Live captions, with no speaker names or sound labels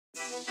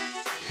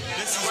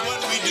This is what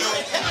we do.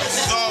 This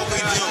is all we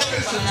do.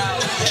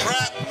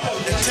 Rap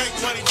and take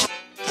money.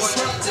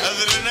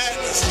 Other than that,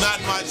 it's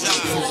not my job.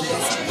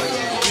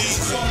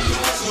 This is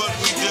what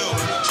we do.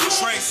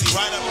 Tracy,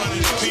 right up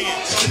under the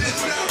bench.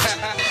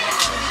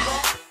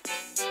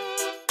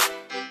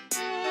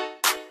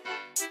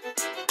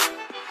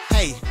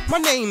 Hey, my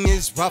name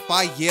is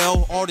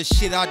Rafael. All the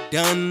shit I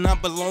done, I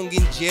belong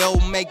in jail.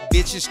 Make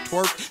bitches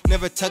twerk,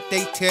 never tuck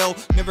they tail.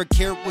 Never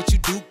care what you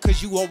do,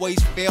 cause you always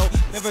fail.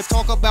 Never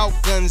talk about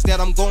guns that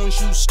I'm gon'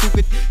 shoot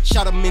stupid.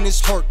 Shot him in his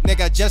heart,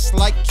 nigga, just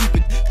like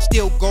Cupid.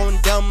 Still going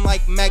dumb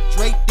like Mac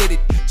Dre did it.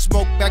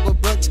 Smoke back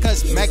with blunts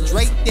cause Mac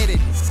Dre did it.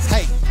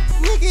 Hey,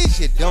 nigga, is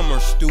you dumb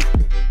or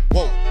stupid?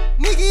 Whoa,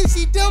 nigga, is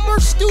he dumb or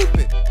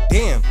stupid?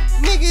 Damn,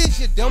 nigga, is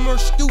you dumb or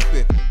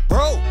stupid?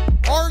 Bro,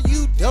 are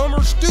you dumb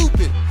or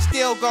stupid?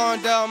 Still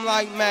going dumb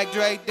like Mac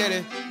Dre did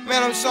it.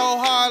 Man, I'm so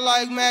hard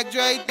like Mac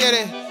Dre did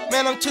it.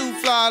 Man, I'm too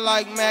fly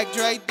like Mac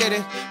Dre did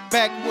it.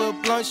 Back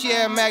with blunts,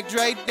 yeah, Mac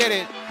Dre did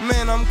it.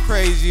 Man, I'm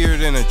crazier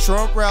than a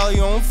Trump rally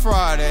on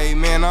Friday.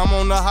 Man, I'm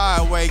on the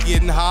highway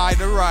getting high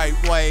the right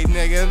way,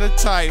 nigga, the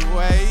tight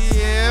way,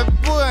 yeah,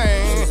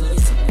 boy.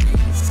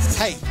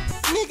 Hey,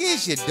 nigga,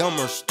 is you dumb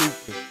or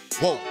stupid?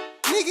 Whoa,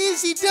 nigga,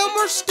 is he dumb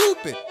or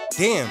stupid?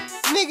 Damn,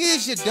 nigga,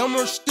 is you dumb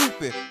or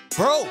stupid?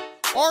 Bro,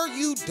 are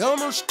you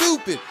dumb or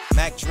stupid?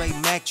 Mac Dre,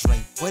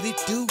 what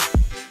it do?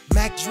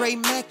 Mac Dre,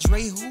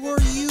 who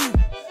are you?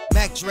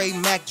 Mac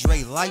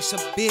Dre, life's a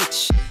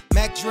bitch.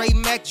 Mac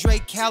Dre,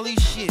 Cali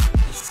shit.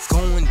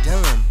 Going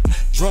dumb,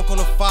 drunk on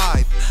a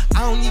 5. I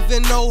don't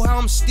even know how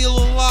I'm still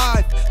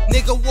alive.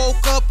 Nigga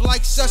woke up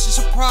like such a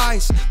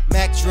surprise.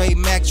 Mac Dre,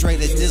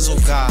 the Dizzle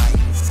guy.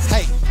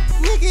 Hey,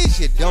 nigga, is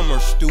you dumb or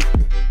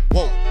stupid?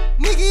 Whoa,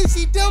 nigga, is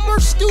he dumb or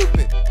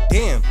stupid?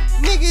 Damn,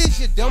 nigga, is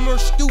you dumb or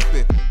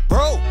stupid?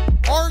 Bro,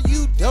 are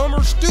you dumb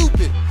or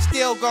stupid?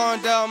 Still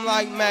going dumb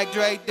like Mac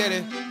Dre did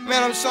it.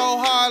 Man, I'm so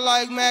hard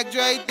like Mac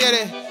Dre did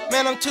it.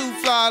 Man, I'm too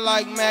fly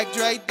like Mac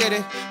Dre did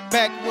it.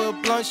 Back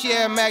with blunts,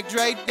 yeah, Mac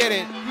Dre did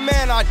it.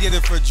 Man, I did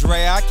it for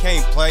Dre, I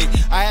can't play.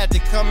 I had to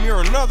come here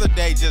another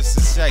day just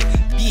to say,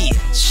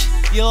 bitch,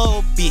 you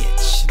little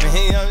bitch.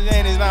 Man, you know what I'm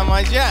saying? It's not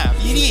my job,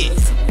 it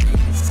is.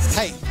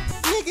 Hey,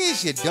 nigga,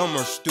 is you dumb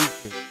or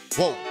stupid?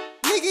 Whoa,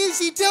 nigga, is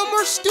he dumb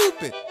or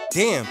stupid?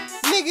 Damn,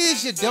 nigga,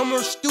 is you dumb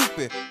or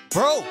stupid?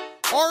 Bro,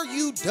 are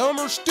you dumb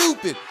or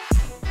stupid?